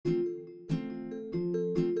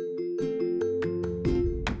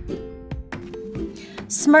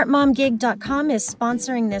SmartMomGig.com is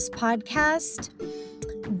sponsoring this podcast.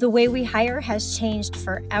 The way we hire has changed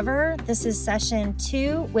forever. This is session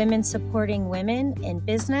 2, Women Supporting Women in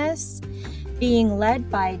Business, being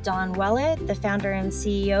led by Dawn Willett, the founder and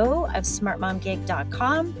CEO of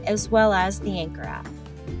SmartMomGig.com, as well as the Anchor app.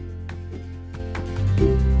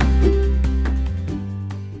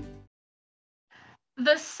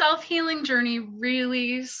 The self-healing journey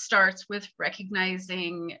really starts with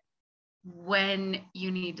recognizing when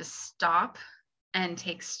you need to stop and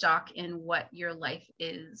take stock in what your life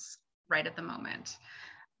is right at the moment.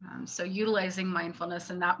 So utilizing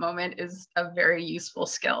mindfulness in that moment is a very useful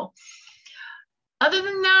skill. Other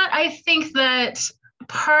than that, I think that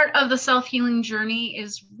part of the self-healing journey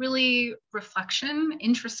is really reflection,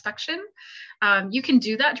 introspection. You can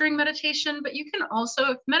do that during meditation, but you can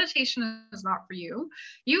also, if meditation is not for you,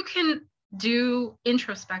 you can do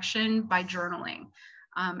introspection by journaling.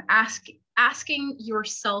 Asking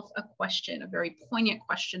yourself a question, a very poignant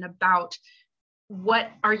question about what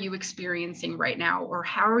are you experiencing right now, or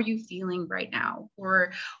how are you feeling right now,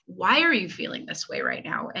 or why are you feeling this way right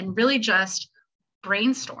now, and really just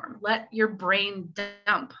brainstorm. Let your brain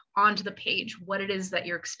dump onto the page what it is that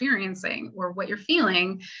you're experiencing or what you're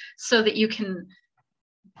feeling, so that you can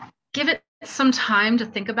give it some time to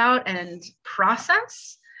think about and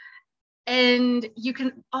process. And you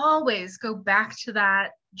can always go back to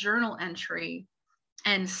that journal entry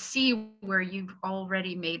and see where you've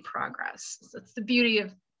already made progress. So that's the beauty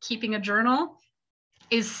of keeping a journal,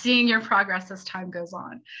 is seeing your progress as time goes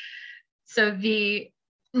on. So the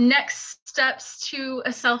next steps to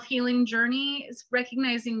a self-healing journey is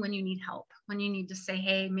recognizing when you need help, when you need to say,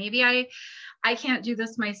 hey, maybe I can't do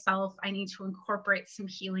this myself. I need to incorporate some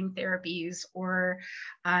healing therapies, or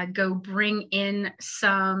go bring in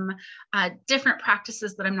some different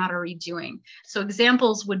practices that I'm not already doing. So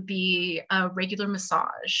examples would be a regular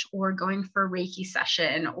massage, or going for a Reiki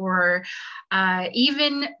session, or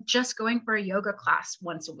even just going for a yoga class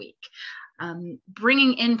once a week.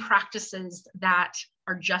 Bringing in practices that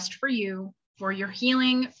are just for you, for your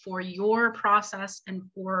healing, for your process, and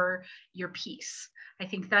for your peace. I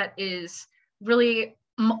think that is really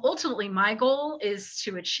ultimately my goal, is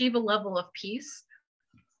to achieve a level of peace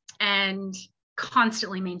and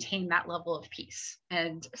constantly maintain that level of peace.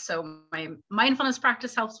 And so my mindfulness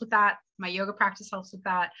practice helps with that. My yoga practice helps with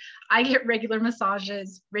that. I get regular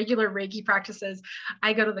massages, regular Reiki practices.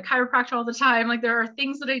 I go to the chiropractor all the time. Like, there are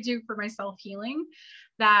things that I do for my self-healing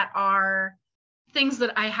that are things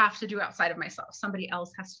that I have to do outside of myself. Somebody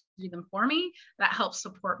else has to do them for me. That helps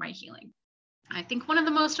support my healing. I think one of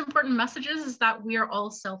the most important messages is that we are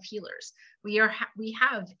all self-healers. We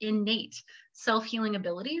have innate self-healing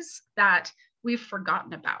abilities that we've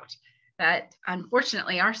forgotten about. That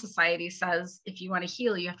unfortunately our society says, if you want to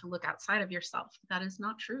heal, you have to look outside of yourself. That is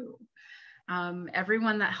not true.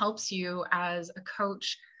 Everyone that helps you as a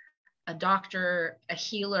coach, a doctor, a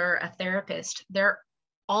healer, a therapist,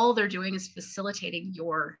 all they're doing is facilitating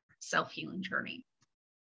your self-healing journey.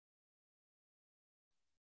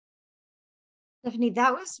 Stephanie,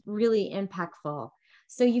 that was really impactful.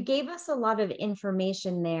 So you gave us a lot of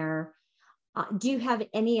information there. Do you have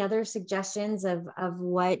any other suggestions of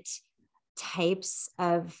what types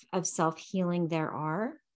of self-healing there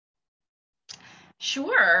are?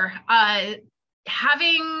 Sure.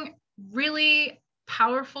 Having really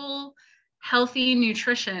powerful, healthy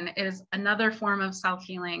nutrition is another form of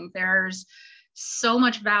self-healing. There's so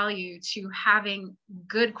much value to having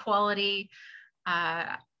good quality,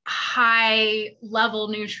 high level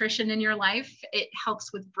nutrition in your life. It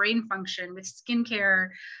helps with brain function, with skincare,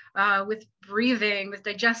 with breathing, with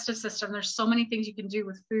digestive system. There's so many things you can do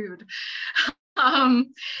with food.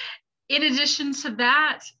 In addition to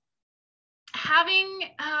that, having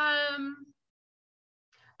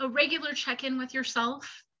a regular check-in with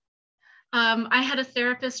yourself. I had a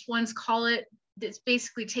therapist once call it's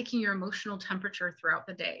basically taking your emotional temperature throughout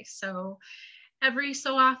the day. So every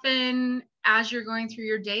so often, as you're going through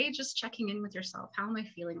your day, just checking in with yourself. How am I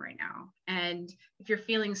feeling right now? And if you're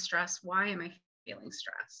feeling stress, why am I feeling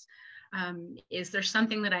stress? Is there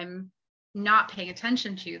something that I'm not paying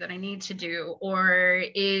attention to that I need to do? Or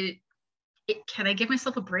can I give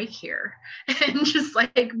myself a break here? And just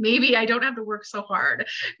like, maybe I don't have to work so hard.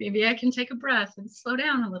 Maybe I can take a breath and slow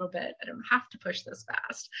down a little bit. I don't have to push this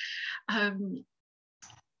fast.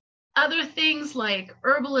 Other things like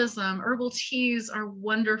herbalism, herbal teas are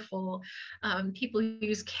wonderful. People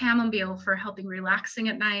use chamomile for helping relaxing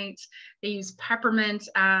at night. They use peppermint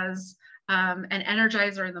as an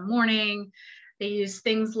energizer in the morning. They use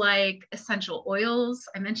things like essential oils.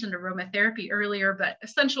 I mentioned aromatherapy earlier, but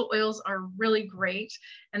essential oils are really great.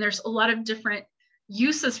 And there's a lot of different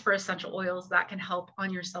uses for essential oils that can help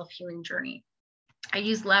on your self-healing journey. I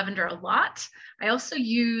use lavender a lot. I also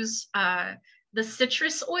use the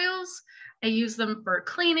citrus oils. I use them for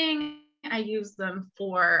cleaning. I use them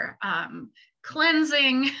for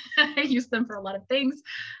cleansing. I use them for a lot of things.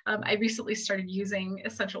 I recently started using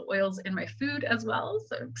essential oils in my food as well.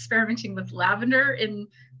 So experimenting with lavender in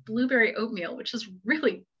blueberry oatmeal, which is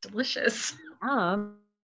really delicious.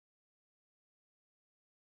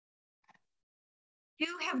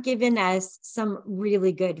 You have given us some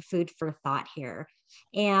really good food for thought here.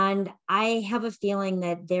 And I have a feeling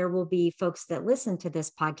that there will be folks that listen to this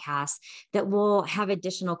podcast that will have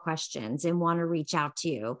additional questions and want to reach out to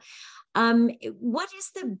you. What is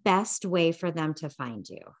the best way for them to find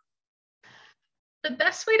you? The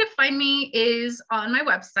best way to find me is on my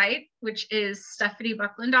website, which is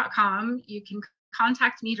stephaniebucklin.com. You can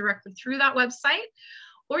contact me directly through that website,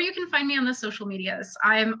 or you can find me on the social medias.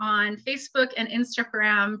 I'm on Facebook and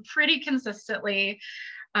Instagram pretty consistently.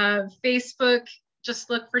 Facebook, just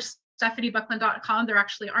look for stephaniebucklin.com. There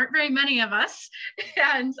actually aren't very many of us.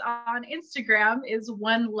 And on Instagram is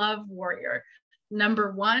One Love Warrior.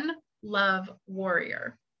 Number one, Love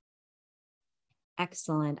Warrior.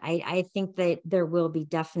 Excellent. I think that there will be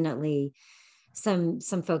definitely some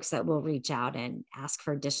folks that will reach out and ask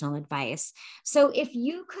for additional advice. So if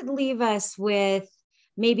you could leave us with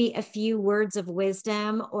maybe a few words of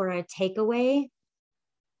wisdom or a takeaway.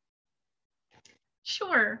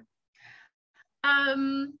 Sure.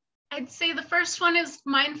 I'd say the first one is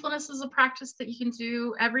mindfulness is a practice that you can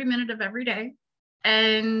do every minute of every day.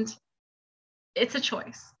 And it's a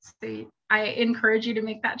choice. So I encourage you to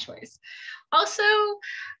make that choice. Also,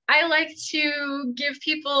 I like to give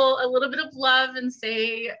people a little bit of love and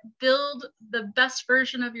say, build the best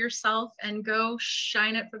version of yourself and go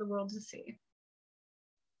shine it for the world to see.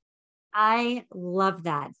 I love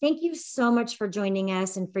that. Thank you so much for joining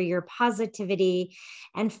us and for your positivity.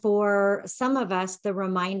 And for some of us, the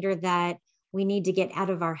reminder that we need to get out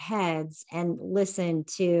of our heads and listen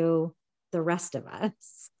to the rest of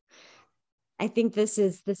us. I think this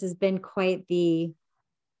has been quite the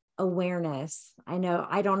awareness. I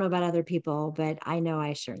don't know about other people, but I know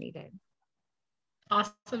I sure need it.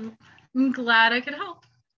 Awesome. I'm glad I could help.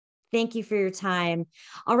 Thank you for your time.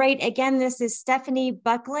 All right. Again, this is Stephanie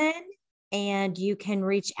Bucklin, and you can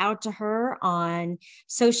reach out to her on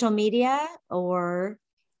social media or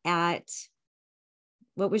at,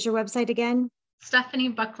 what was your website again?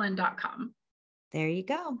 StephanieBucklin.com. There you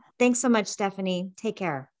go. Thanks so much, Stephanie. Take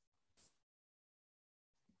care.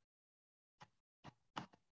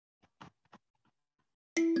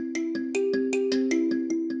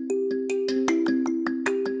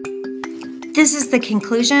 This is the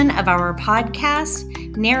conclusion of our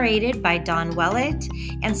podcast, narrated by Dawn Wellett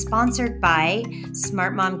and sponsored by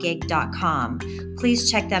smartmomgig.com.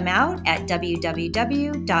 Please check them out at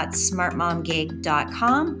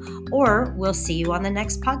www.smartmomgig.com, or we'll see you on the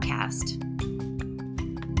next podcast.